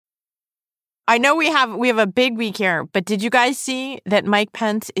I know we have a big week here, but did you guys see that Mike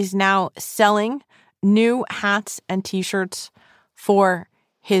Pence is now selling new hats and T-shirts for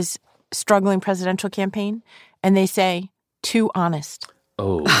his struggling presidential campaign? And they say, "Too honest."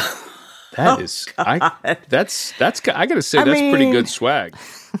 Oh, that is, I got to say, that's pretty good swag.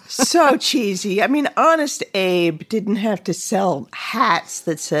 So cheesy. I mean, Honest Abe didn't have to sell hats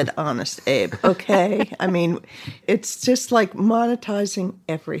that said Honest Abe, okay? I mean, it's just like monetizing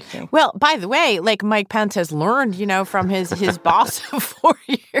everything. Well, by the way, like Mike Pence has learned, from his boss of 4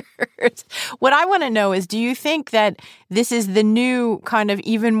 years. What I want to know is, do you think that this is the new kind of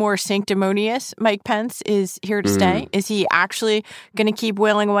even more sanctimonious Mike Pence is here to stay? Is he actually going to keep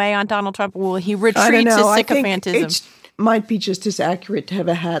wailing away on Donald Trump? Will he retreat to sycophantism? Might be just as accurate to have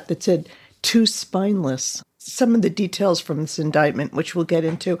a hat that said "too spineless." Some of the details from this indictment, which we'll get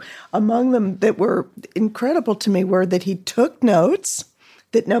into, among them that were incredible to me, were that he took notes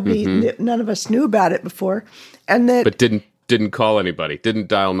that none of us knew about it before, and that but didn't call anybody, didn't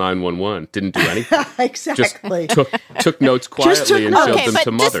dial 911, didn't do anything. Exactly. Just took notes quietly and showed them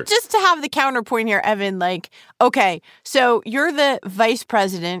to Mother. Just to have the counterpoint here, Evan, okay, so you're the vice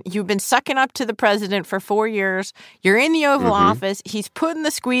president. You've been sucking up to the president for 4 years. You're in the Oval Office. He's putting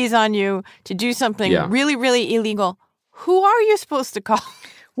the squeeze on you to do something really, really illegal. Who are you supposed to call?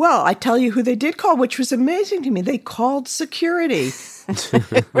 Well, I tell you who they did call, which was amazing to me. They called security.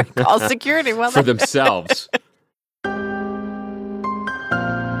 Called security. Well, for themselves.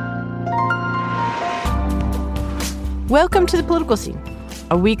 Welcome to The Political Scene,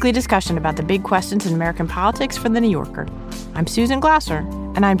 a weekly discussion about the big questions in American politics from The New Yorker. I'm Susan Glasser,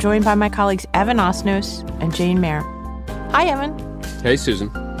 and I'm joined by my colleagues Evan Osnos and Jane Mayer. Hi, Evan. Hey, Susan.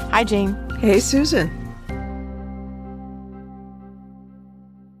 Hi, Jane. Hey, Susan.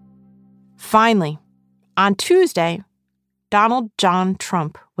 Finally, on Tuesday, Donald John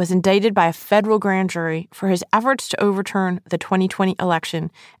Trump was indicted by a federal grand jury for his efforts to overturn the 2020 election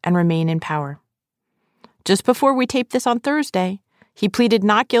and remain in power. Just before we taped this on Thursday, he pleaded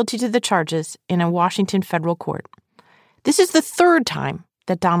not guilty to the charges in a Washington federal court. This is the third time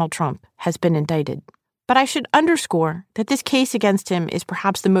that Donald Trump has been indicted. But I should underscore that this case against him is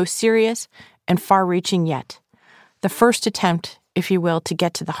perhaps the most serious and far-reaching yet. The first attempt, if you will, to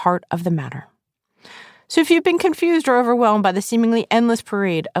get to the heart of the matter. So if you've been confused or overwhelmed by the seemingly endless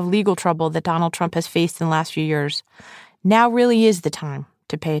parade of legal trouble that Donald Trump has faced in the last few years, now really is the time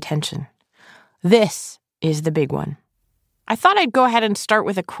to pay attention. This is the big one. I thought I'd go ahead and start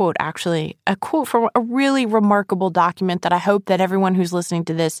with a quote, actually. A quote from a really remarkable document that I hope that everyone who's listening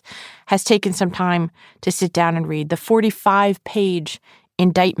to this has taken some time to sit down and read. The 45-page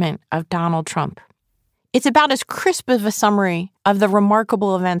indictment of Donald Trump. It's about as crisp of a summary of the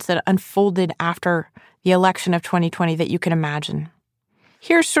remarkable events that unfolded after the election of 2020 that you can imagine.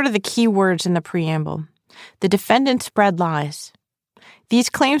 Here's sort of the key words in the preamble. The defendant spread lies. These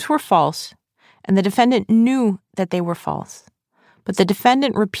claims were false, and the defendant knew that they were false. But the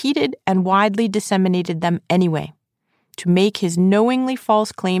defendant repeated and widely disseminated them anyway to make his knowingly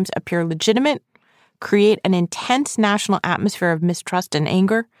false claims appear legitimate, create an intense national atmosphere of mistrust and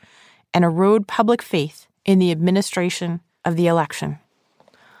anger, and erode public faith in the administration of the election.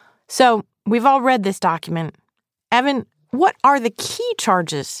 So, we've all read this document. Evan, what are the key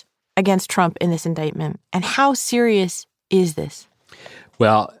charges against Trump in this indictment, and how serious is this?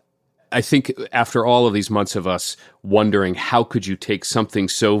 Well, I think after all of these months of us wondering how could you take something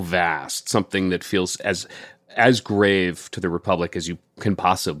so vast, something that feels as grave to the Republic as you can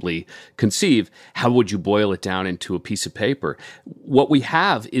possibly conceive, how would you boil it down into a piece of paper? What we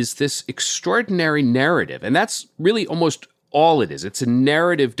have is this extraordinary narrative, and that's really almost all it is. It's a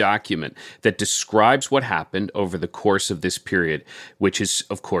narrative document that describes what happened over the course of this period, which is,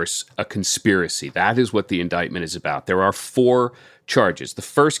 of course, a conspiracy. That is what the indictment is about. There are 4 charges. The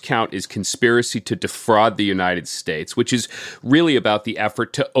first count is conspiracy to defraud the United States, which is really about the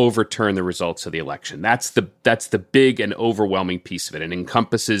effort to overturn the results of the election. That's the big and overwhelming piece of it. It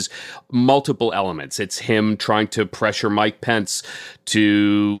encompasses multiple elements. It's him trying to pressure Mike Pence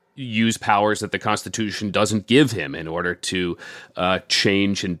to use powers that the Constitution doesn't give him in order to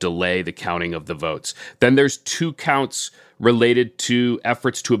change and delay the counting of the votes. Then there's 2 counts related to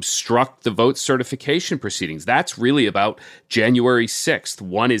efforts to obstruct the vote certification proceedings. That's really about January 6th.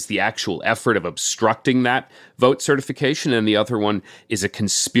 One is the actual effort of obstructing that vote certification, and the other one is a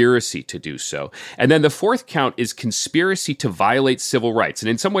conspiracy to do so. And then the 4th count is conspiracy to violate civil rights. And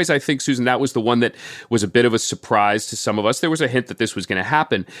in some ways, I think, Susan, that was the one that was a bit of a surprise to some of us. There was a hint that this was going to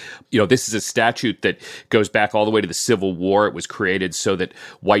happen. This is a statute that goes back all the way to the Civil War. It was created so that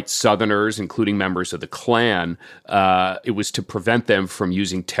white Southerners, including members of the Klan, it it was to prevent them from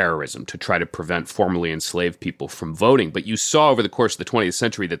using terrorism, to try to prevent formerly enslaved people from voting. But you saw over the course of the 20th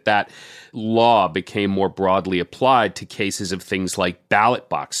century that law became more broadly applied to cases of things like ballot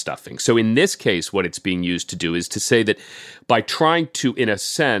box stuffing. So in this case, what it's being used to do is to say that by trying to, in a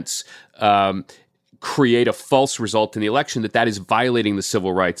sense, create a false result in the election, that is violating the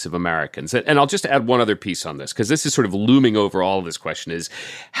civil rights of Americans. And I'll just add one other piece on this, because this is sort of looming over all of this question, is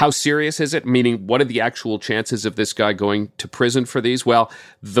how serious is it? Meaning, what are the actual chances of this guy going to prison for these? Well,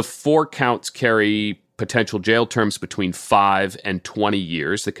 the 4 counts carry potential jail terms between 5 and 20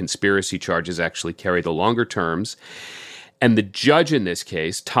 years. The conspiracy charges actually carry the longer terms. And the judge in this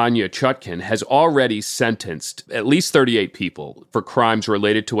case, Tanya Chutkan, has already sentenced at least 38 people for crimes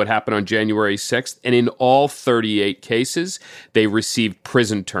related to what happened on January 6th. And in all 38 cases, they received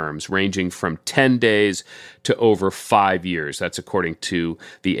prison terms ranging from 10 days to over 5 years. That's according to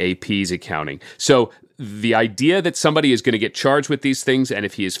the AP's accounting. So the idea that somebody is going to get charged with these things, and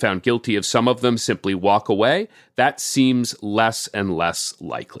if he is found guilty of some of them, simply walk away, that seems less and less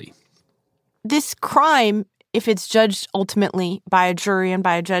likely. This crime, if it's judged ultimately by a jury and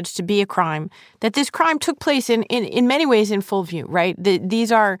by a judge to be a crime, that this crime took place in many ways in full view, right?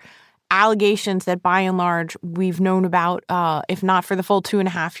 These are allegations that by and large we've known about, if not for the full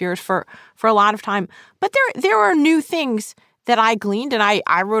 2.5 years, for a lot of time. But there are new things that I gleaned, and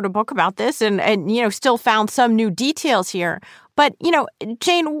I wrote a book about this and still found some new details here. But,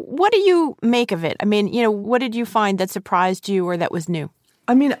 Jane, what do you make of it? I mean, what did you find that surprised you or that was new?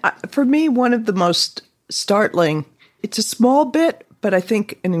 I mean, for me, one of the most startling, it's a small bit, but I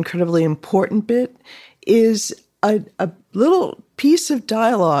think an incredibly important bit, is a little piece of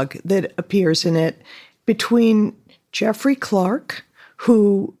dialogue that appears in it between Jeffrey Clark,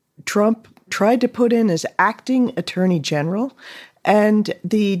 who Trump tried to put in as acting attorney general, and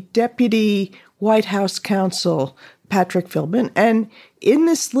the deputy White House counsel, Patrick Philbin. And in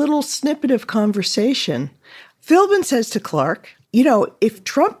this little snippet of conversation, Philbin says to Clark, if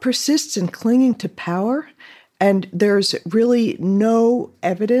Trump persists in clinging to power and there's really no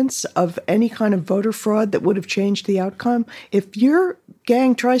evidence of any kind of voter fraud that would have changed the outcome, if your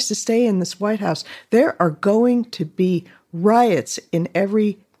gang tries to stay in this White House, there are going to be riots in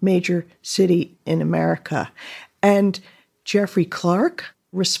every major city in America. And Jeffrey Clark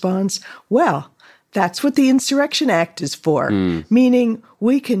responds, well, that's what the Insurrection Act is for, meaning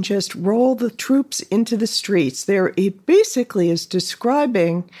we can just roll the troops into the streets. It basically is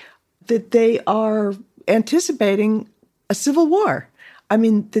describing that they are anticipating a civil war. I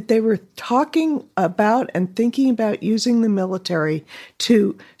mean, that they were talking about and thinking about using the military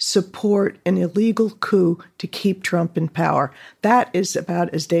to support an illegal coup to keep Trump in power. That is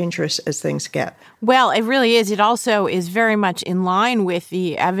about as dangerous as things get. Well, it really is. It also is very much in line with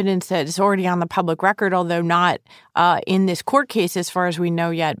the evidence that is already on the public record, although not in this court case as far as we know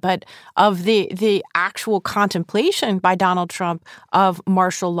yet, but of the actual contemplation by Donald Trump of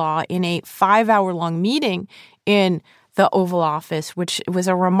martial law in a 5-hour-long meeting in the Oval Office, which was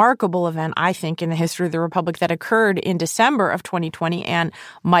a remarkable event, I think, in the history of the Republic that occurred in December of 2020. And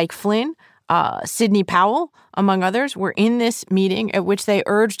Mike Flynn, Sidney Powell, among others, were in this meeting at which they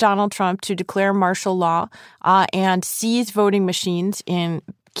urged Donald Trump to declare martial law and seize voting machines in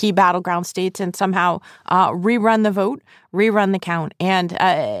key battleground states and somehow rerun the vote, rerun the count. And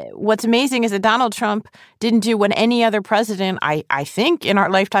what's amazing is that Donald Trump didn't do what any other president, I think, in our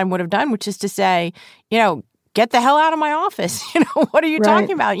lifetime would have done, which is to say, get the hell out of my office. What are you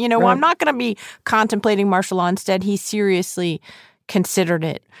talking about? Right. I'm not going to be contemplating martial law. Instead, he seriously considered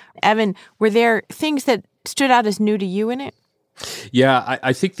it. Evan, were there things that stood out as new to you in it? Yeah,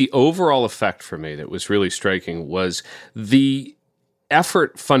 I think the overall effect for me that was really striking was the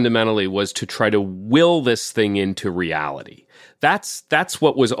effort fundamentally was to try to will this thing into reality. That's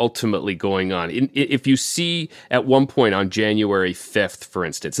what was ultimately going on. If you see at one point on January 5th, for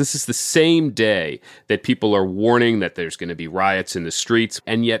instance, this is the same day that people are warning that there's going to be riots in the streets.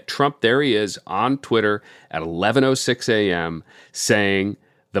 And yet Trump, there he is on Twitter at 11:06 a.m. saying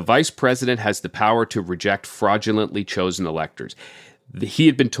the vice president has the power to reject fraudulently chosen electors. He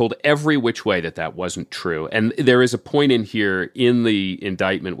had been told every which way that wasn't true. And there is a point in here in the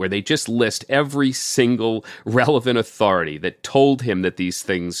indictment where they just list every single relevant authority that told him that these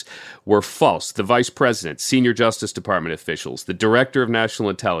things were false. The vice president, senior Justice Department officials, the director of national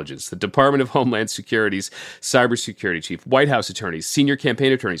intelligence, the Department of Homeland Security's cybersecurity chief, White House attorneys, senior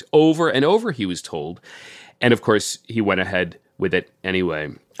campaign attorneys. Over and over he was told. And of course, he went ahead with it anyway.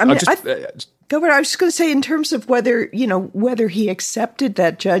 I mean, Gilbert, I was just going to say, in terms of whether he accepted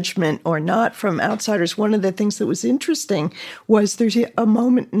that judgment or not from outsiders, one of the things that was interesting was there's a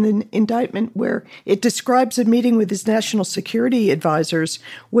moment in the indictment where it describes a meeting with his national security advisors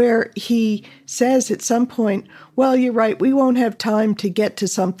where he says at some point, well, you're right, we won't have time to get to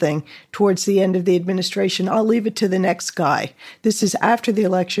something towards the end of the administration. I'll leave it to the next guy. This is after the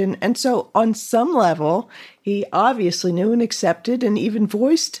election. And so on some level, he obviously knew and accepted and even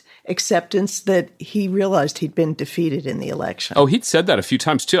voiced acceptance that he realized he'd been defeated in the election. Oh, he'd said that a few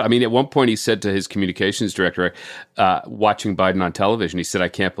times, too. I mean, at one point he said to his communications director, watching Biden on television, he said, I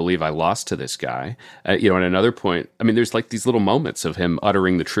can't believe I lost to this guy. At another point, I mean, there's like these little moments of him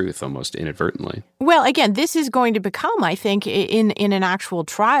uttering the truth almost inadvertently. Well, again, this is going to become, I think, in an actual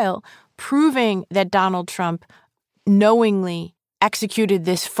trial, proving that Donald Trump knowingly executed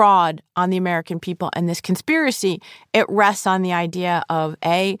this fraud on the American people and this conspiracy. It rests on the idea of,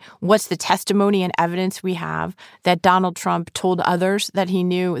 A, what's the testimony and evidence we have that Donald Trump told others that he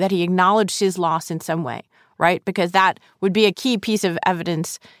knew, that he acknowledged his loss in some way, right? Because that would be a key piece of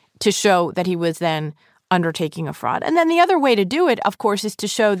evidence to show that he was then undertaking a fraud. And then the other way to do it, of course, is to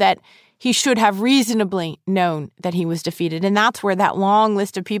show that he should have reasonably known that he was defeated. And that's where that long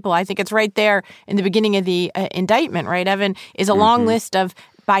list of people, I think it's right there in the beginning of the indictment, right, Evan, is a long list of,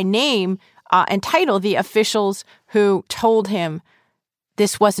 by name and title, the officials who told him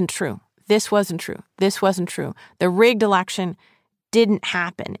this wasn't true. This wasn't true. This wasn't true. The rigged election didn't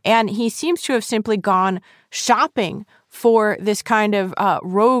happen. And he seems to have simply gone shopping for this kind of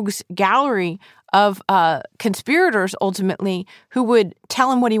rogues gallery of conspirators, ultimately, who would tell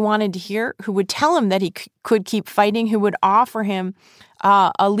him what he wanted to hear, who would tell him that he could keep fighting, who would offer him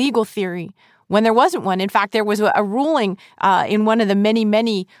a legal theory when there wasn't one. In fact, there was a ruling in one of the many,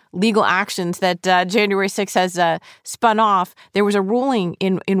 many legal actions that January 6th has spun off. There was a ruling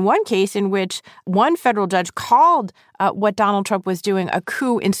in one case in which one federal judge called what Donald Trump was doing a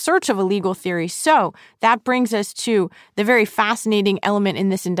coup in search of a legal theory. So that brings us to the very fascinating element in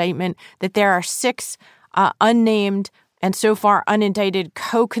this indictment that there are 6 unnamed and so far unindicted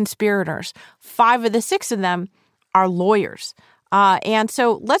co-conspirators. 5 of the 6 of them are lawyers. And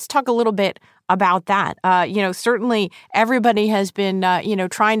so let's talk a little bit about that. Certainly everybody has been,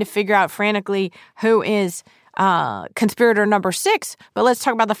 trying to figure out frantically who is conspirator number 6. But let's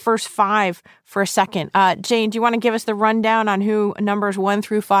talk about the first 5 for a second. Jane, do you want to give us the rundown on who numbers 1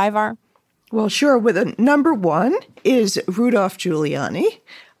 through 5 are? Well, sure. Number 1 is Rudolph Giuliani.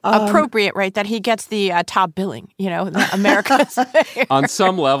 Appropriate, right? That he gets the top billing, America's. On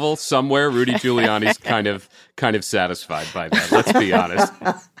some level, somewhere, Rudy Giuliani's kind of satisfied by that. Let's be honest.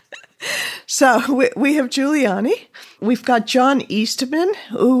 So we have Giuliani. We've got John Eastman,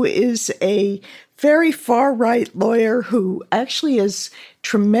 who is a very far-right lawyer who actually is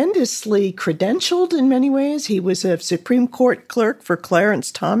tremendously credentialed in many ways. He was a Supreme Court clerk for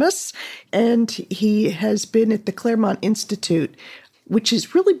Clarence Thomas, and he has been at the Claremont Institute, which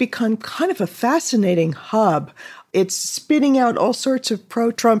has really become kind of a fascinating hub. It's spitting out all sorts of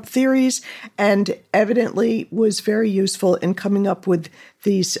pro-Trump theories and evidently was very useful in coming up with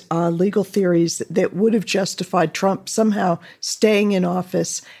these legal theories that would have justified Trump somehow staying in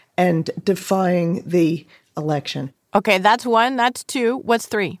office and defying the election. Okay, that's 1. That's 2. What's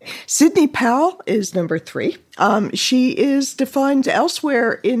 3? Sidney Powell is number 3. She is defined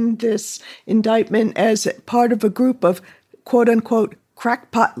elsewhere in this indictment as part of a group of quote-unquote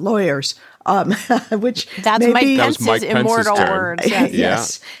crackpot lawyers, which that's Mike Pence's immortal term. words. Yes. Yeah,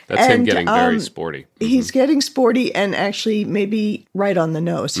 that's him getting very sporty. He's getting sporty and actually maybe right on the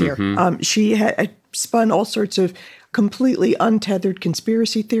nose here. She had spun all sorts of completely untethered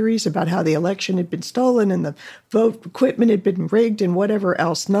conspiracy theories about how the election had been stolen and the vote equipment had been rigged and whatever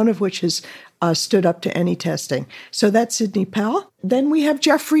else, none of which has stood up to any testing. So that's Sidney Powell. Then we have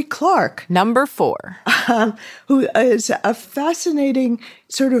Jeffrey Clark. Number 4. Who is a fascinating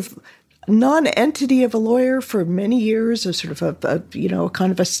sort of non-entity of a lawyer for many years, a sort of a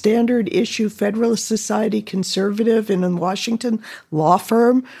kind of a standard issue Federalist Society conservative in Washington law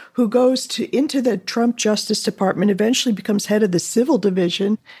firm who goes into the Trump Justice Department, eventually becomes head of the civil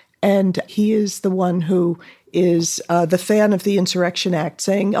division. And he is the one who is the fan of the Insurrection Act,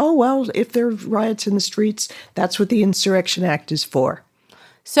 saying, oh, well, if there are riots in the streets, that's what the Insurrection Act is for.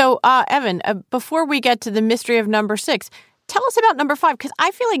 So, Evan, before we get to the mystery of number 6, tell us about number 5, because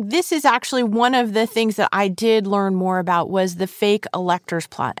I feel like this is actually one of the things that I did learn more about was the fake electors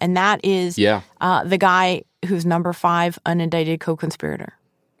plot. And that is the guy who's number 5 unindicted co-conspirator.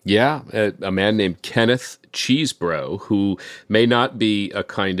 Yeah, a man named Kenneth Cheesebro, who may not be a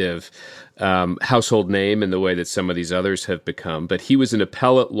kind of household name in the way that some of these others have become, but he was an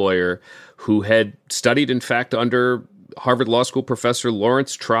appellate lawyer who had studied, in fact, under Harvard Law School professor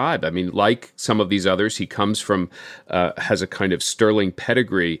Lawrence Tribe. I mean, like some of these others, he comes from, has a kind of sterling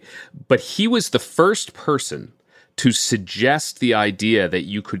pedigree, but he was the first person to suggest the idea that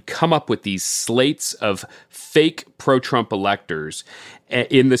you could come up with these slates of fake pro-Trump electors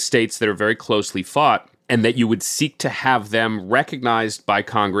in the states that are very closely fought, and that you would seek to have them recognized by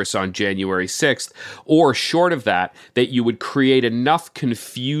Congress on January 6th, or short of that, that you would create enough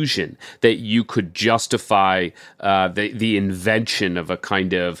confusion that you could justify the invention of a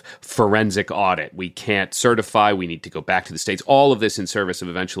kind of forensic audit. We can't certify, we need to go back to the states, all of this in service of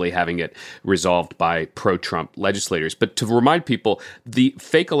eventually having it resolved by pro-Trump legislators. But to remind people, the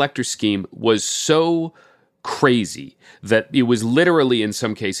fake elector scheme was so crazy that it was literally, in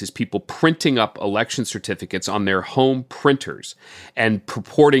some cases, people printing up election certificates on their home printers and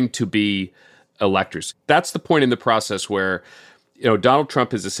purporting to be electors. That's the point in the process where, Donald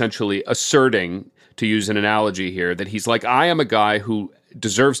Trump is essentially asserting, to use an analogy here, that he's like, I am a guy who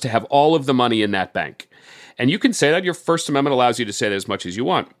deserves to have all of the money in that bank. And you can say that. Your First Amendment allows you to say that as much as you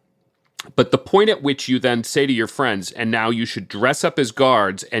want. But the point at which you then say to your friends, and now you should dress up as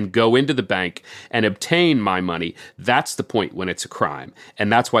guards and go into the bank and obtain my money, that's the point when it's a crime.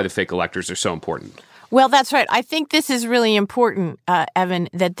 And that's why the fake electors are so important. Well, that's right. I think this is really important, Evan,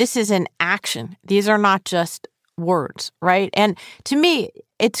 that this is an action. These are not just words, right? And to me,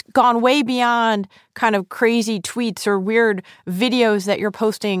 it's gone way beyond kind of crazy tweets or weird videos that you're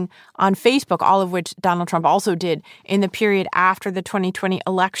posting on Facebook, all of which Donald Trump also did in the period after the 2020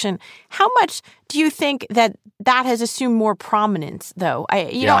 election. How much do you think that has assumed more prominence, though? I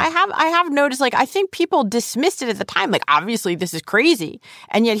have noticed, I think people dismissed it at the time. Like, obviously, this is crazy.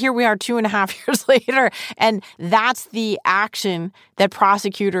 And yet here we are 2.5 years later. And that's the action that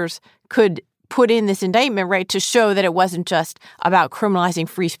prosecutors could put in this indictment, right, to show that it wasn't just about criminalizing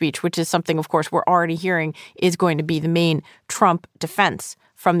free speech, which is something, of course, we're already hearing is going to be the main Trump defense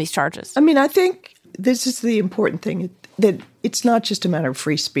from these charges. I mean, I think this is the important thing, that it's not just a matter of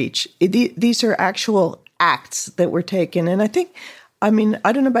free speech. These are actual acts that were taken. And I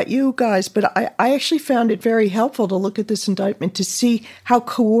don't know about you guys, but I actually found it very helpful to look at this indictment to see how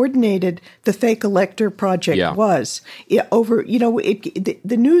coordinated the fake elector project was.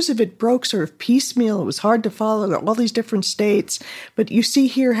 The news of it broke sort of piecemeal. It was hard to follow all these different states, but you see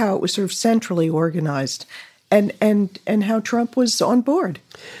here how it was sort of centrally organized, and how Trump was on board.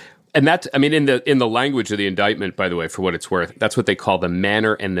 And that's, in the language of the indictment, by the way, for what it's worth, that's what they call the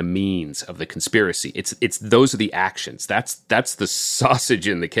manner and the means of the conspiracy. It's those are the actions. That's the sausage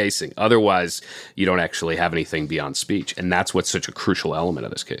in the casing. Otherwise, you don't actually have anything beyond speech. And that's what's such a crucial element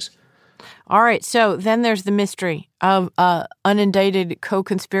of this case. All right. So then there's the mystery of unindicted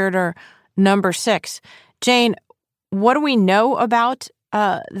co-conspirator number 6. Jane, what do we know about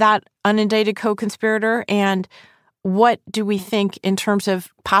that unindicted co-conspirator, and what do we think in terms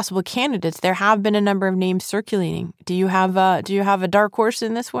of possible candidates? There have been a number of names circulating. Do you have a dark horse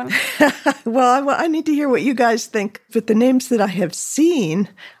in this one? Well, I need to hear what you guys think. But the names that I have seen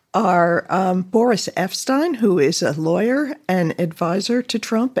are Boris Epshteyn, who is a lawyer and advisor to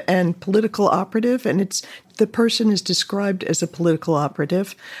Trump and political operative, and the person is described as a political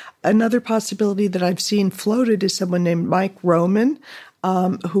operative. Another possibility that I've seen floated is someone named Mike Roman,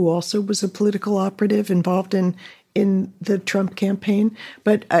 who also was a political operative involved in the Trump campaign.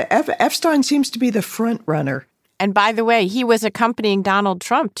 But Epshteyn seems to be the front runner. And by the way, he was accompanying Donald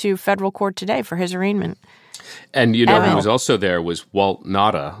Trump to federal court today for his arraignment. And, who was also there was Walt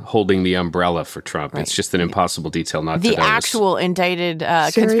Nauta holding the umbrella for Trump. Right. It's just an impossible detail not to notice. The actual indicted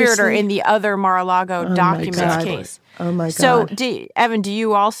conspirator in the other Mar-a-Lago documents case. Oh, my God. So, Evan, do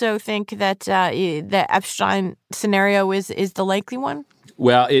you also think that the Epshteyn scenario is the likely one?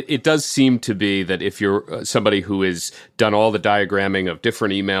 Well, it does seem to be that if you're somebody who has done all the diagramming of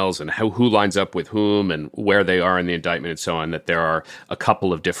different emails and who lines up with whom and where they are in the indictment and so on, that there are a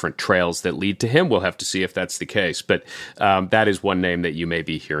couple of different trails that lead to him. We'll have to see if that's the case. But that is one name that you may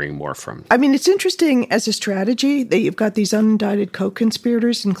be hearing more from. It's interesting as a strategy that you've got these unindicted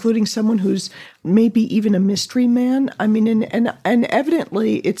co-conspirators, including someone who's maybe even a mystery man. And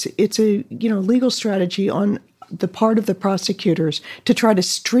evidently it's a legal strategy on the part of the prosecutors to try to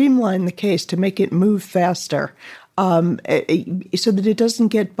streamline the case, to make it move faster, so that it doesn't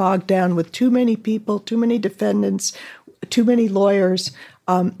get bogged down with too many people, too many defendants, too many lawyers.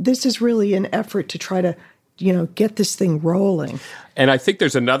 This is really an effort to try to, get this thing rolling. And I think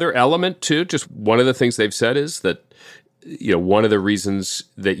there's another element, too. Just one of the things they've said is that one of the reasons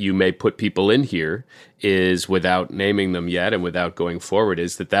that you may put people in here is, without naming them yet and without going forward,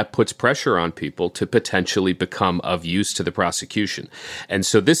 is that puts pressure on people to potentially become of use to the prosecution. And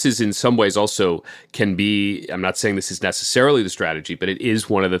so this is in some ways also can be, I'm not saying this is necessarily the strategy, but it is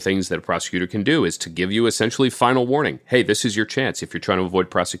one of the things that a prosecutor can do, is to give you essentially final warning. Hey, this is your chance. If you're trying to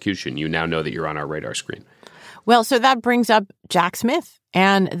avoid prosecution, you now know that you're on our radar screen. Well, so that brings up Jack Smith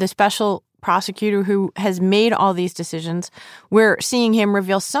and the special prosecutor who has made all these decisions. We're seeing him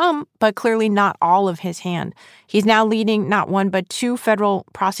reveal some, but clearly not all of his hand. He's now leading not one, but two federal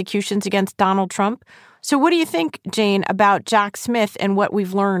prosecutions against Donald Trump. So what do you think, Jane, about Jack Smith and what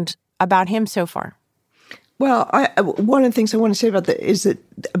we've learned about him so far? Well, one of the things I want to say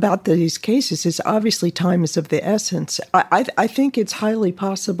about these cases is obviously time is of the essence. I think it's highly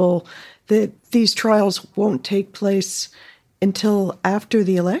possible that these trials won't take place until after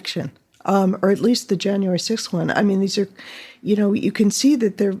the election. Or at least the January 6th one. I mean, these are, you can see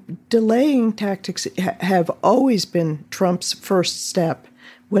that their delaying tactics have always been Trump's first step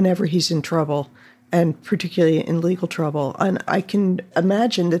whenever he's in trouble, and particularly in legal trouble. And I can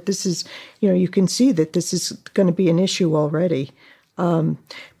imagine that this is, you can see that this is going to be an issue already.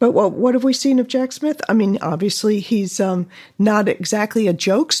 But what have we seen of Jack Smith? I mean, obviously, he's not exactly a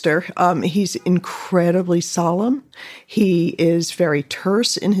jokester. He's incredibly solemn. He is very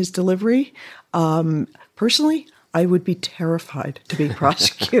terse in his delivery. Personally, I would be terrified to be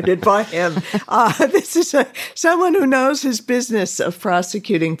prosecuted by him. This is someone who knows his business of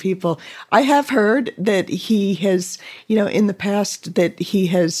prosecuting people. I have heard that he has, in the past, that he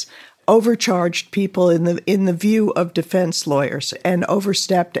has overcharged people in the view of defense lawyers and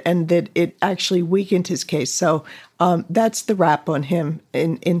overstepped, and that it actually weakened his case. So that's the rap on him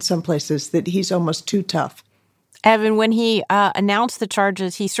in some places, that he's almost too tough. Evan, when he announced the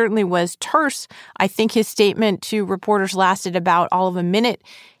charges, he certainly was terse. I think his statement to reporters lasted about all of a minute.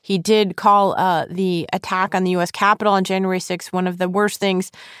 He did call the attack on the U.S. Capitol on January 6th one of the worst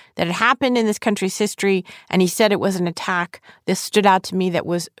things that had happened in this country's history. And he said it was an attack, this stood out to me, that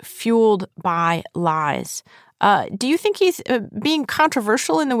was fueled by lies. Do you think he's being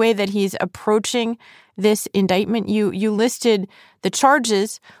controversial in the way that he's approaching this indictment? You listed the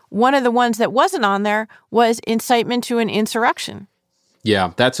charges. One of the ones that wasn't on there was incitement to an insurrection.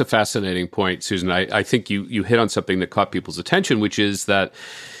 Yeah, that's a fascinating point, Susan. I think you hit on something that caught people's attention, which is that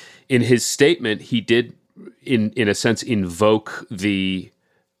in his statement, he did, in a sense, invoke the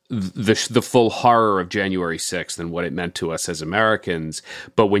full horror of January 6th and what it meant to us as Americans.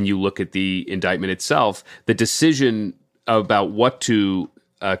 But when you look at the indictment itself, the decision about what to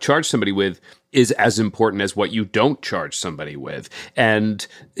charge somebody with is as important as what you don't charge somebody with. And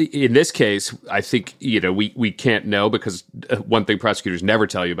in this case, I think, we can't know, because one thing prosecutors never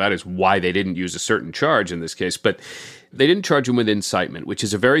tell you about is why they didn't use a certain charge in this case. But they didn't charge him with incitement, which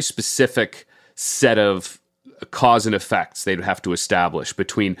is a very specific set of cause and effects they'd have to establish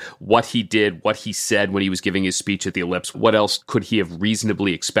between what he did, what he said when he was giving his speech at the Ellipse, what else could he have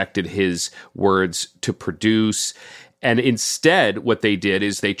reasonably expected his words to produce. And instead, what they did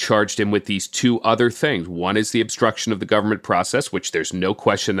is they charged him with these two other things. One is the obstruction of the government process, which there's no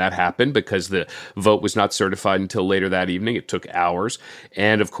question that happened because the vote was not certified until later that evening. It took hours.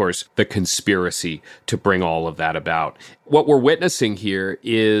 And of course, the conspiracy to bring all of that about. What we're witnessing here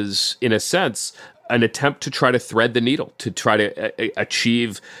is, in a sense, an attempt to try to thread the needle, to try to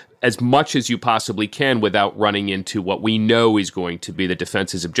achieve as much as you possibly can without running into what we know is going to be the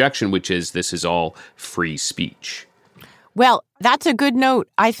defense's objection, which is this is all free speech. Well, that's a good note,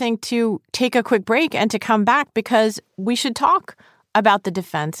 I think, to take a quick break and to come back, because we should talk about the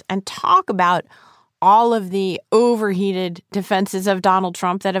defense and talk about all of the overheated defenses of Donald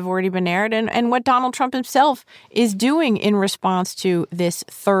Trump that have already been aired and what Donald Trump himself is doing in response to this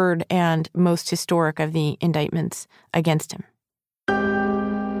third and most historic of the indictments against him.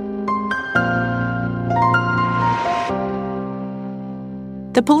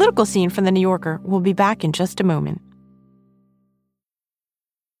 The political scene from The New Yorker will be back in just a moment.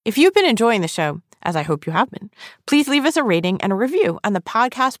 If you've been enjoying the show, as I hope you have been, please leave us a rating and a review on the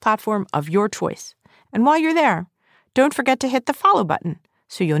podcast platform of your choice. And while you're there, don't forget to hit the follow button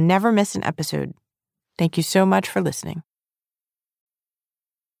so you'll never miss an episode. Thank you so much for listening.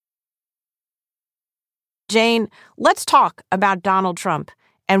 Jane, let's talk about Donald Trump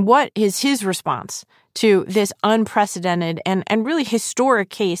and what is his response to this unprecedented and really historic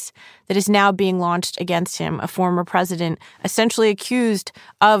case that is now being launched against him, a former president essentially accused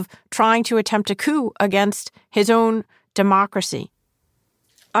of trying to attempt a coup against his own democracy.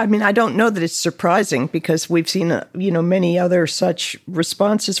 I mean, I don't know that it's surprising because we've seen, many other such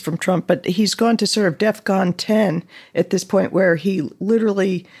responses from Trump, but he's gone to sort of DEFCON 10 at this point where he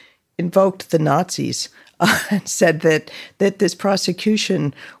literally invoked the Nazis and said that this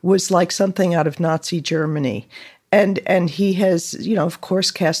prosecution was like something out of Nazi Germany. And he has, of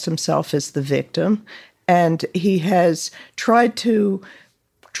course, cast himself as the victim, and he has tried to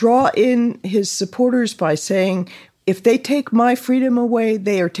draw in his supporters by saying, if they take my freedom away,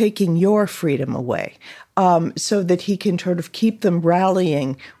 they are taking your freedom away, so that he can sort of keep them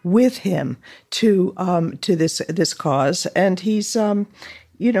rallying with him to this cause. And he's,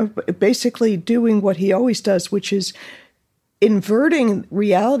 basically doing what he always does, which is inverting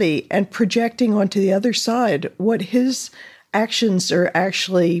reality and projecting onto the other side what his actions are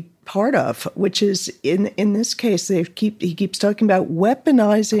actually part of, which is in this case, he keeps talking about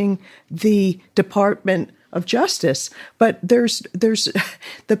weaponizing the Department of Justice. But there's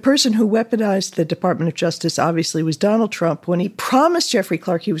the person who weaponized the Department of Justice obviously was Donald Trump when he promised Jeffrey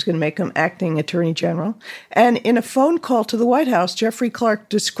Clark he was going to make him acting attorney general. And in a phone call to the White House, Jeffrey Clark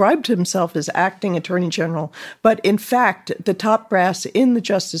described himself as acting attorney general. But in fact, the top brass in the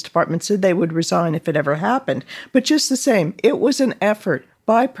Justice Department said they would resign if it ever happened. But just the same, it was an effort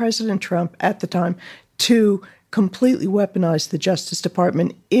by President Trump at the time to completely weaponize the Justice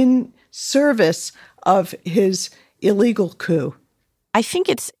Department in service of his illegal coup. I think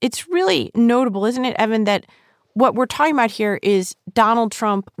it's really notable, isn't it, Evan, that what we're talking about here is Donald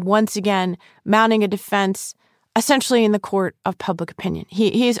Trump once again mounting a defense essentially in the court of public opinion.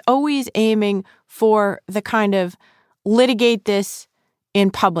 He is always aiming for the kind of litigate this in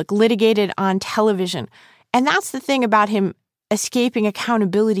public, litigate it on television. And that's the thing about him escaping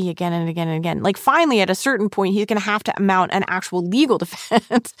accountability again and again and again. Like finally, at a certain point, he's going to have to mount an actual legal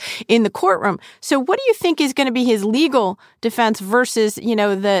defense in the courtroom. So what do you think is going to be his legal defense versus,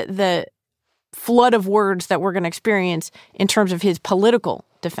 the flood of words that we're going to experience in terms of his political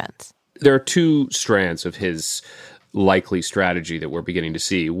defense? There are two strands of his likely strategy that we're beginning to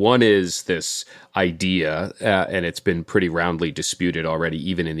see. One is this idea, and it's been pretty roundly disputed already,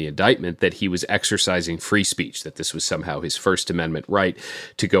 even in the indictment, that he was exercising free speech, that this was somehow his First Amendment right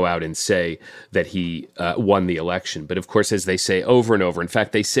to go out and say that he won the election. But of course, as they say over and over, in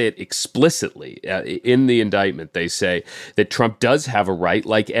fact, they say it explicitly in the indictment, they say that Trump does have a right,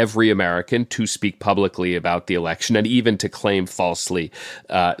 like every American, to speak publicly about the election and even to claim falsely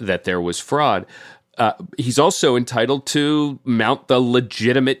that there was fraud. He's also entitled to mount the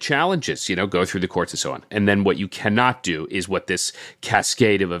legitimate challenges, go through the courts and so on. And then what you cannot do is what this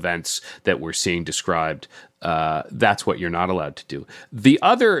cascade of events that we're seeing described, that's what you're not allowed to do. The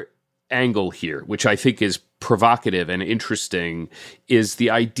other angle here, which I think is provocative and interesting, is the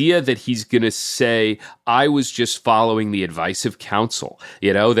idea that he's going to say, I was just following the advice of counsel,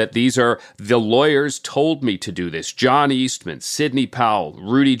 that these are the lawyers told me to do this. John Eastman, Sidney Powell,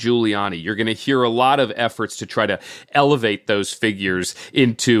 Rudy Giuliani. You're going to hear a lot of efforts to try to elevate those figures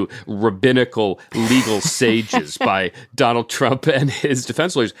into rabbinical legal sages by Donald Trump and his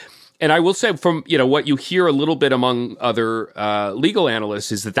defense lawyers. And I will say from, what you hear a little bit among other legal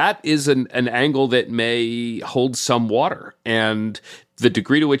analysts is that is an angle that may hold some water. And the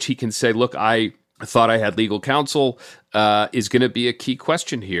degree to which he can say, look, I thought I had legal counsel is going to be a key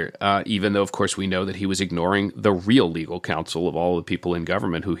question here, even though, of course, we know that he was ignoring the real legal counsel of all the people in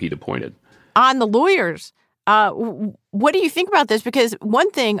government who he'd appointed. On the lawyers, what do you think about this? Because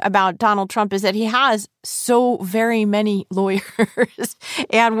one thing about Donald Trump is that he has so very many lawyers.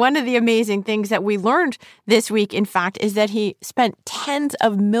 And one of the amazing things that we learned this week, in fact, is that he spent tens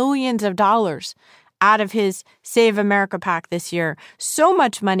of millions of dollars out of his Save America PAC this year. So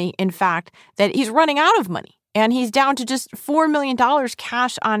much money, in fact, that he's running out of money. And he's down to just $4 million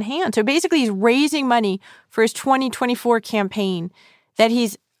cash on hand. So basically, he's raising money for his 2024 campaign that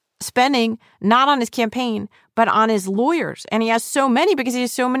he's spending not on his campaign, but on his lawyers. And he has so many because he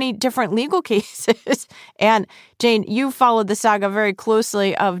has so many different legal cases. And Jane, you followed the saga very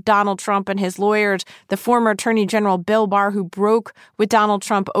closely of Donald Trump and his lawyers, the former Attorney General Bill Barr, who broke with Donald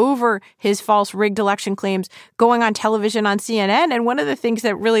Trump over his false rigged election claims, going on television on CNN. And one of the things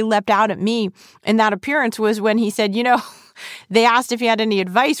that really leapt out at me in that appearance was when he said, they asked if he had any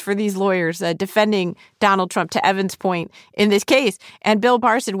advice for these lawyers defending Donald Trump, to Evan's point in this case. And Bill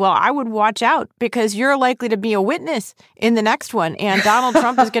Barr said, well, I would watch out because you're likely to be a witness in the next one. And Donald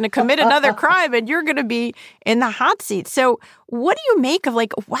Trump is going to commit another crime and you're going to be in the hot seat. So what do you make of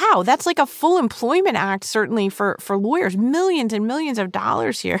wow, that's like a full employment act, certainly for lawyers, millions and millions of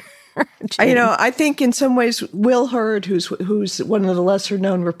dollars here. I think in some ways, Will Hurd, who's one of the lesser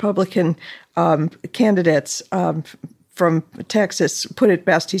known Republican candidates from Texas put it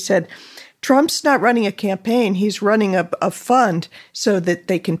best. He said, Trump's not running a campaign. He's running a fund so that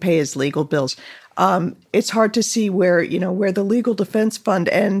they can pay his legal bills. It's hard to see where the legal defense fund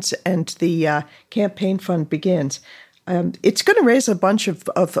ends and the campaign fund begins. It's going to raise a bunch of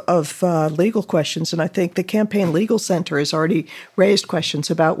legal questions, and I think the Campaign Legal Center has already raised questions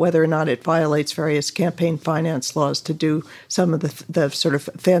about whether or not it violates various campaign finance laws to do some of the sort of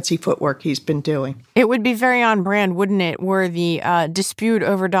fancy footwork he's been doing. It would be very on brand, wouldn't it, were the dispute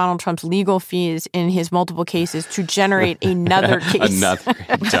over Donald Trump's legal fees in his multiple cases to generate another case. Another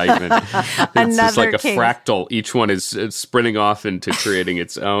indictment. It's just like a fractal. Each one is sprinting off into creating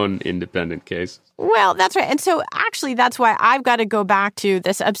its own independent case. Well, that's right. And so actually, that's why I've got to go back to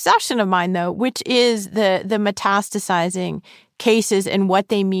this obsession of mine, though, which is the metastasizing cases and what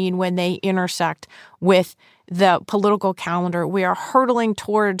they mean when they intersect with the political calendar. We are hurtling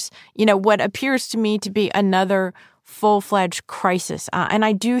towards, what appears to me to be another full-fledged crisis. And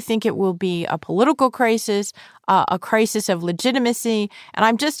I do think it will be a political crisis, a crisis of legitimacy.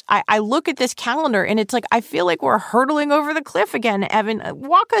 And I look at this calendar and it's like, I feel like we're hurtling over the cliff again. Evan,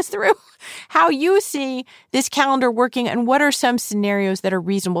 walk us through how you see this calendar working and what are some scenarios that are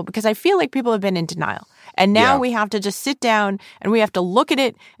reasonable? Because I feel like people have been in denial. And now we have to just sit down and we have to look at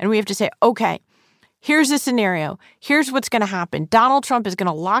it and we have to say, okay, here's the scenario. Here's what's going to happen. Donald Trump is going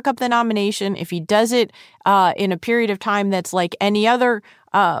to lock up the nomination. If he does it in a period of time that's like any other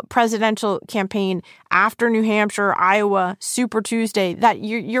presidential campaign after New Hampshire, Iowa, Super Tuesday, that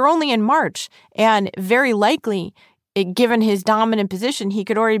you're only in March. And very likely, given his dominant position, he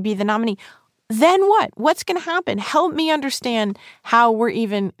could already be the nominee. Then what? What's going to happen? Help me understand how we're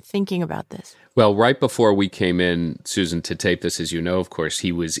even thinking about this. Well, right before we came in, Susan, to tape this, as you know, of course,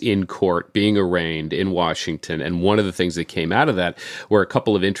 he was in court being arraigned in Washington. And one of the things that came out of that were a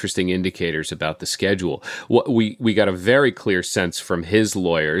couple of interesting indicators about the schedule. We got a very clear sense from his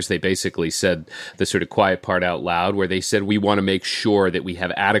lawyers. They basically said the sort of quiet part out loud, where they said, we want to make sure that we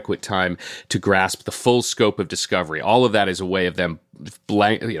have adequate time to grasp the full scope of discovery. All of that is a way of them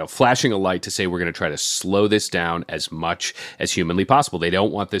flashing a light to say we're going to try to slow this down as much as humanly possible. They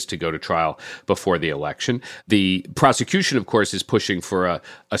don't want this to go to trial before the election. The prosecution, of course, is pushing for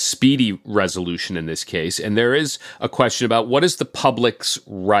a speedy resolution in this case. And there is a question about what is the public's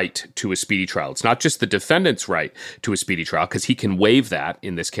right to a speedy trial. It's not just the defendant's right to a speedy trial, because he can waive that.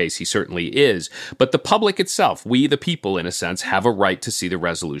 In this case, he certainly is. But the public itself, we the people, in a sense, have a right to see the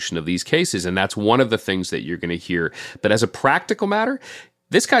resolution of these cases. And that's one of the things that you're going to hear. But as a practical matter,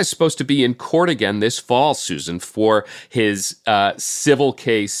 this guy's supposed to be in court again this fall, Susan, for his civil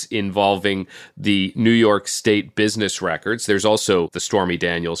case involving the New York State business records. There's also the Stormy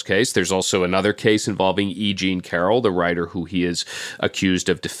Daniels case. There's also another case involving E. Jean Carroll, the writer who he is accused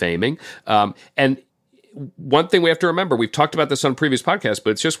of defaming. And one thing we have to remember, we've talked about this on previous podcasts, but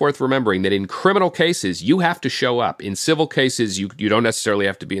it's just worth remembering that in criminal cases, you have to show up. In civil cases, you don't necessarily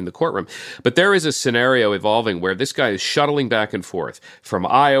have to be in the courtroom. But there is a scenario evolving where this guy is shuttling back and forth from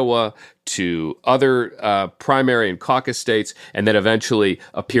Iowa to other primary and caucus states, and then eventually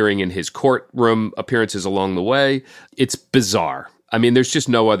appearing in his courtroom appearances along the way. It's bizarre. I mean, there's just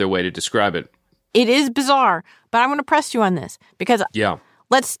no other way to describe it. It is bizarre, but I'm going to press you on this because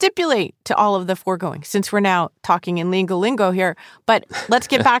let's stipulate to all of the foregoing, since we're now talking in legal lingo here, but let's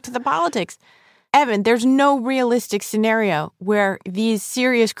get back to the politics. Evan, there's no realistic scenario where these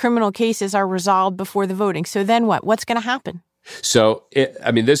serious criminal cases are resolved before the voting. So then what? What's going to happen? So,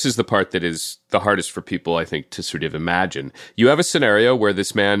 this is the part that is the hardest for people, I think, to sort of imagine. You have a scenario where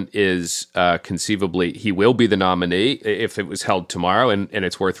this man is conceivably, he will be the nominee if it was held tomorrow. And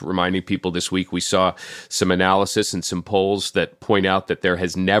it's worth reminding people this week, we saw some analysis and some polls that point out that there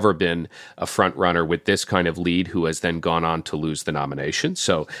has never been a front runner with this kind of lead who has then gone on to lose the nomination.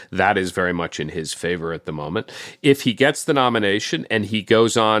 So that is very much in his favor at the moment. If he gets the nomination and he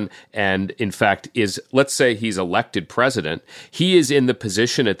goes on and, in fact, let's say he's elected president, he is in the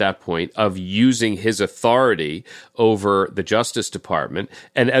position at that point of using his authority over the Justice Department.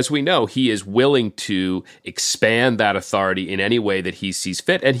 And as we know, he is willing to expand that authority in any way that he sees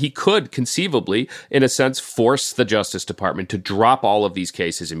fit. And he could conceivably, in a sense, force the Justice Department to drop all of these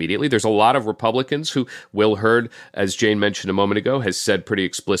cases immediately. There's a lot of Republicans who, Will Hurd, as Jane mentioned a moment ago, has said pretty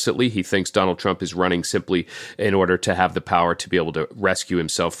explicitly he thinks Donald Trump is running simply in order to have the power to be able to rescue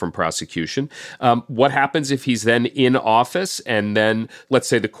himself from prosecution. What happens if he's then in office and then, let's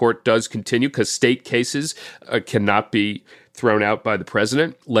say the court does continue, because state cases cannot be thrown out by the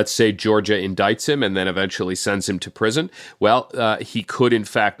president. Let's say Georgia indicts him and then eventually sends him to prison. Well, he could, in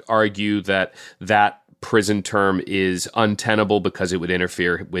fact, argue that prison term is untenable because it would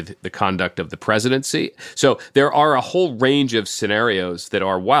interfere with the conduct of the presidency. So there are a whole range of scenarios that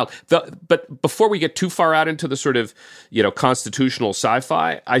are wild. But before we get too far out into the sort of, constitutional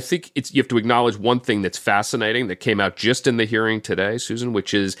sci-fi, I think you have to acknowledge one thing that's fascinating that came out just in the hearing today, Susan,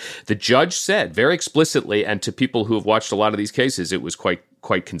 which is the judge said very explicitly, and to people who have watched a lot of these cases, it was quite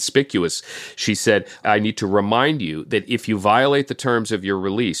conspicuous. She said, I need to remind you that if you violate the terms of your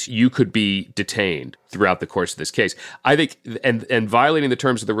release, you could be detained throughout the course of this case. I think, and violating the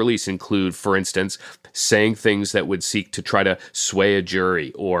terms of the release include, for instance, saying things that would seek to try to sway a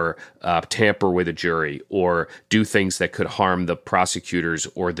jury or tamper with a jury or do things that could harm the prosecutors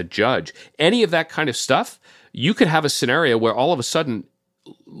or the judge. Any of that kind of stuff, you could have a scenario where all of a sudden,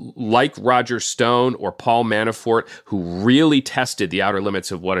 like Roger Stone or Paul Manafort, who really tested the outer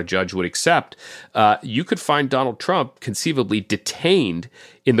limits of what a judge would accept, you could find Donald Trump conceivably detained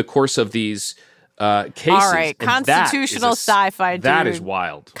in the course of these cases. All right, constitutional sci-fi, dude. That is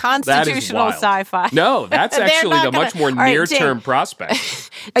wild. Constitutional sci-fi. No, that's actually the much more near-term prospect.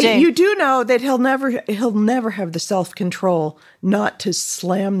 You do know that he'll never have the self-control not to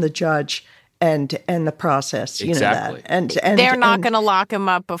slam the judge and the process, exactly. Know that. And they're not going to lock him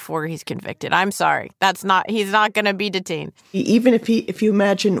up before he's convicted. I'm sorry. He's not going to be detained. Even if you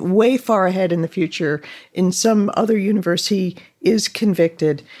imagine way far ahead in the future, in some other universe he is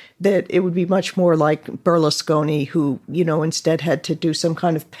convicted, that it would be much more like Berlusconi, who, instead had to do some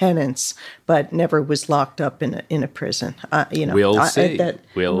kind of penance, but never was locked up in a prison. We'll see.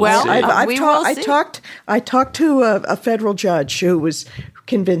 We'll see. I talked to a federal judge who was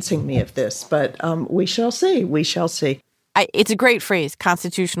convincing me of this, but we shall see. We shall see. It's a great phrase,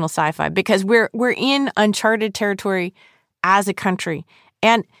 constitutional sci-fi, because we're in uncharted territory as a country.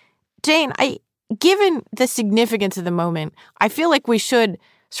 And Jane, given the significance of the moment, I feel like we should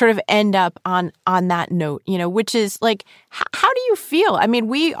sort of end up on that note, which is like, how do you feel? I mean,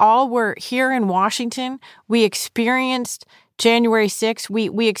 we all were here in Washington. We experienced January 6th.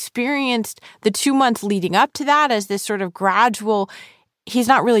 We experienced the 2 months leading up to that as this sort of gradual, he's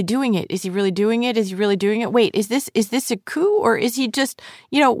not really doing it. Is he really doing it? Is he really doing it? Wait, is this a coup, or is he just,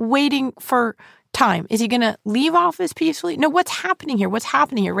 waiting for time? Is he going to leave office peacefully? No, what's happening here?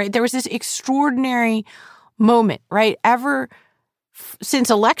 Right? There was this extraordinary moment, right? Since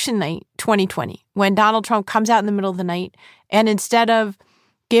election night 2020, when Donald Trump comes out in the middle of the night and instead of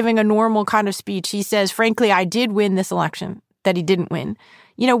giving a normal kind of speech, he says, frankly, I did win this election that he didn't win.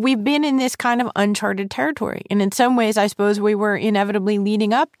 We've been in this kind of uncharted territory. And in some ways, I suppose we were inevitably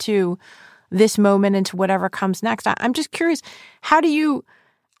leading up to this moment and to whatever comes next. I'm just curious, how do you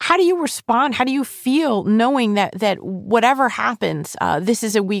respond? How do you feel knowing that whatever happens, this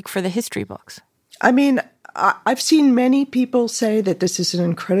is a week for the history books? I mean, I've seen many people say that this is an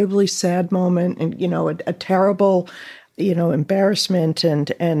incredibly sad moment and, a terrible, embarrassment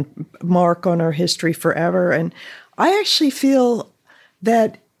and mark on our history forever. And I actually feel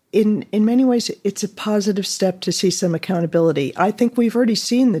that in many ways, it's a positive step to see some accountability. I think we've already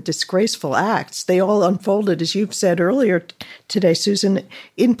seen the disgraceful acts. They all unfolded, as you've said earlier today, Susan,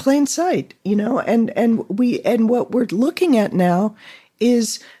 in plain sight, and what we're looking at now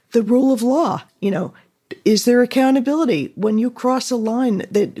is the rule of law. Is there accountability when you cross a line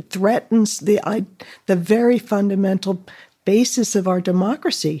that threatens the very fundamental basis of our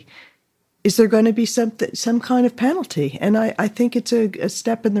democracy? Is there going to be some kind of penalty? And I think it's a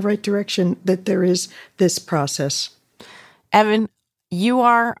step in the right direction that there is this process. Evan, you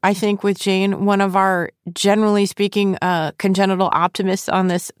are, I think, with Jane, one of our, generally speaking, congenital optimists on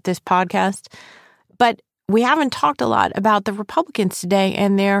this podcast. But we haven't talked a lot about the Republicans today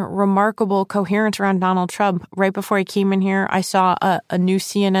and their remarkable coherence around Donald Trump. Right before I came in here, I saw a new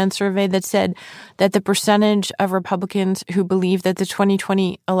CNN survey that said that the percentage of Republicans who believe that the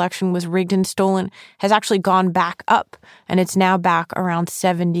 2020 election was rigged and stolen has actually gone back up, and it's now back around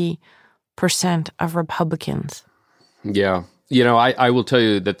 70% of Republicans. Yeah. I will tell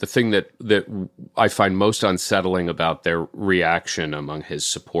you that the thing that I find most unsettling about their reaction among his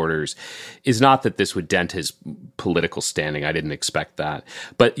supporters is not that this would dent his political standing. I didn't expect that.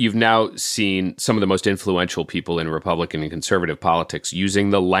 But you've now seen some of the most influential people in Republican and conservative politics using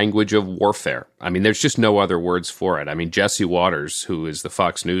the language of warfare. I mean, there's just no other words for it. I mean, Jesse Waters, who is the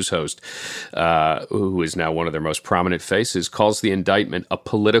Fox News host, who is now one of their most prominent faces, calls the indictment a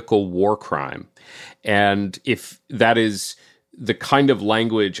political war crime. And if that is the kind of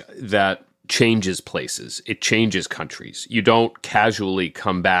language that changes places, it changes countries. You don't casually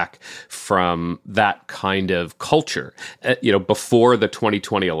come back from that kind of culture. Before the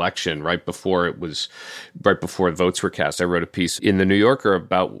 2020 election, right before votes were cast, I wrote a piece in the New Yorker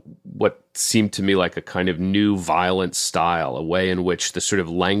about what seemed to me like a kind of new violent style, a way in which the sort of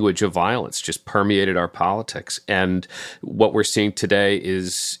language of violence just permeated our politics. And what we're seeing today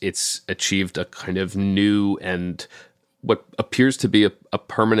is it's achieved a kind of new and what appears to be a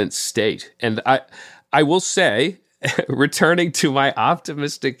permanent state. And I will say, returning to my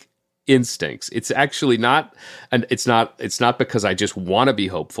optimistic instincts, it's actually not, and it's not because I just want to be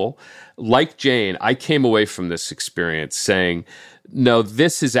hopeful. Like Jane, I came away from this experience saying, no,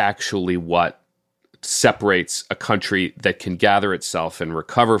 this is actually what separates a country that can gather itself and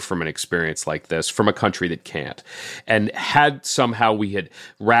recover from an experience like this from a country that can't. And had somehow we had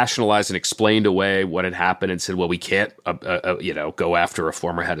rationalized and explained away what had happened and said, well, we can't, go after a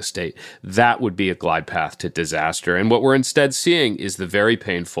former head of state, that would be a glide path to disaster. And what we're instead seeing is the very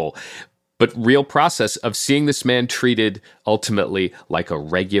painful but real process of seeing this man treated ultimately like a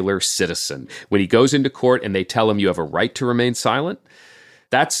regular citizen. When he goes into court and they tell him you have a right to remain silent,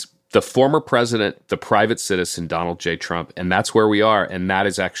 that's the former president, the private citizen, Donald J. Trump. And that's where we are. And that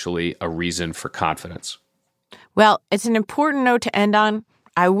is actually a reason for confidence. Well, it's an important note to end on.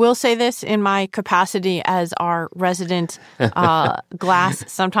 I will say this in my capacity as our resident glass,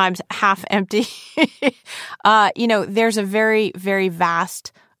 sometimes half empty. There's a very, very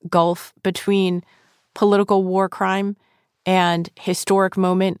vast gulf between political war crime and historic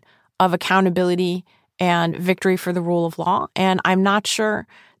moment of accountability and victory for the rule of law. And I'm not sure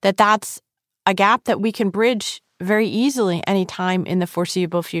that that's a gap that we can bridge very easily anytime in the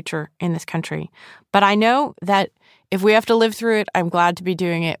foreseeable future in this country. But I know that if we have to live through it, I'm glad to be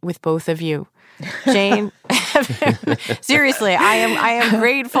doing it with both of you. Jane, seriously, I am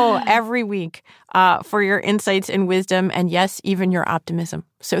grateful every week for your insights and wisdom and, yes, even your optimism.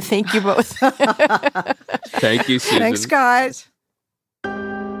 So thank you both. Thank you, Susan. Thanks, guys.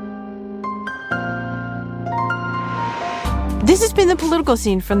 This has been The Political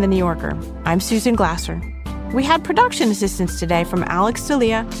Scene from The New Yorker. I'm Susan Glasser. We had production assistance today from Alex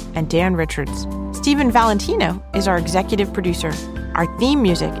Dalia and Dan Richards. Stephen Valentino is our executive producer. Our theme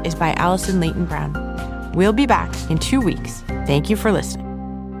music is by Allison Leighton Brown. We'll be back in 2 weeks. Thank you for listening.